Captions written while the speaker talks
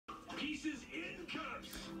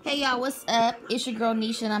Hey y'all, what's up? It's your girl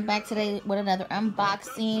Nisha and I'm back today with another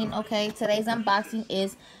unboxing. Okay, today's unboxing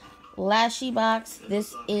is Lashybox.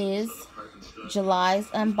 This is July's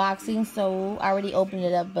unboxing, so I already opened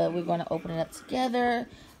it up, but we're going to open it up together.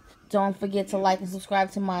 Don't forget to like and subscribe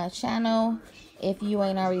to my channel if you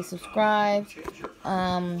ain't already subscribed.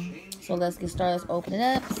 So let's get started. Let's open it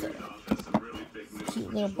up. So,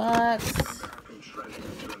 cute little box.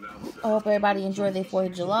 I hope everybody enjoyed their 4th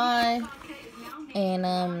of July. And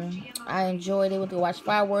I enjoyed it. Went to watch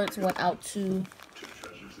fireworks. Went out to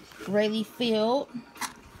Rayleigh Field,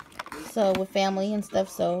 so with family and stuff.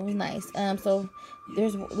 So it was nice. So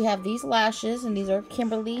we have these lashes, and these are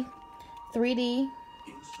Kimberly 3D.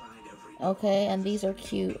 Okay, and these are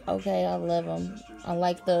cute. Okay, I love them. I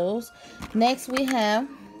like those. Next we have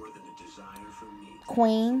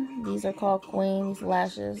Queen. These are called Queen. These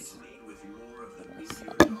lashes.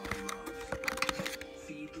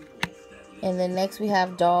 And then next we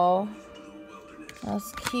have Doll.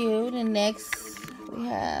 That's cute. And next we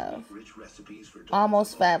have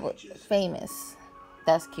Almost Famous.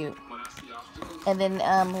 That's cute. And then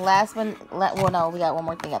last one, well no, we got one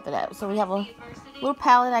more thing after that. So we have a little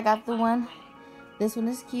palette. I got the one. This one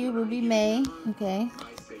is cute. Ruby May. Okay.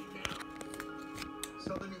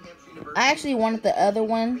 I actually wanted the other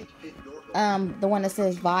one. The one that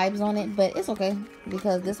says Vibes on it, but it's okay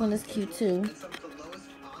because this one is cute too.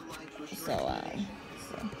 So, alright,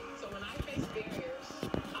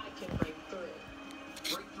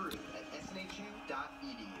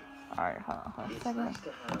 hold on a second. It's nice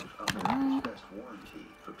to have a best warranty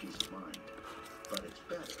for peace of mind, but it's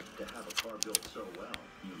better to have a car built so well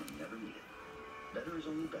you may never need it. Better is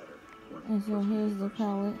only better. And so here's the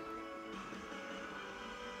palette.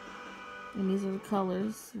 And these are the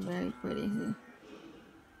colors. Very pretty.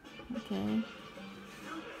 Okay.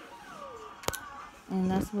 And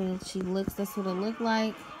that's what she looks. That's what it looked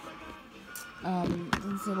like. So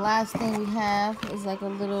the last thing we have is like a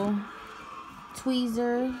little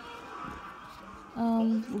tweezer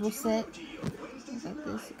little set. Looks like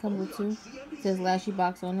this. It comes with two. It says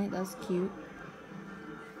Lashybox on it. That's cute.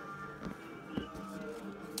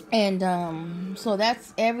 And so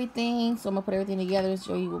that's everything. So I'm gonna put everything together and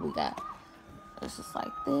show you what we got. It's just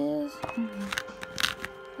like this.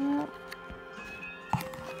 Yep.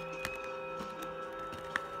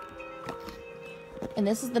 And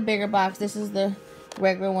this is the bigger box. This is the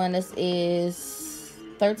regular one. This is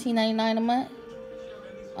 $13.99 a month.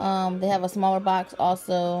 They have a smaller box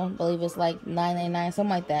also. I believe it's like $9.99, something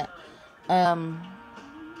like that. And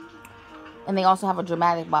they also have a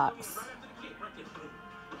dramatic box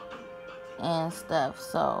and stuff.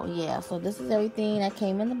 So yeah, so this is everything that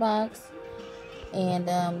came in the box. And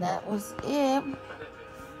that was it.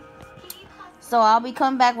 So I'll be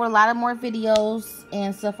coming back with a lot of more videos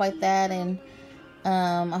and stuff like that. And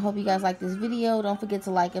I hope you guys like this video. Don't forget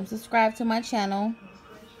to like and subscribe to my channel.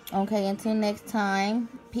 Okay, until next time,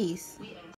 peace.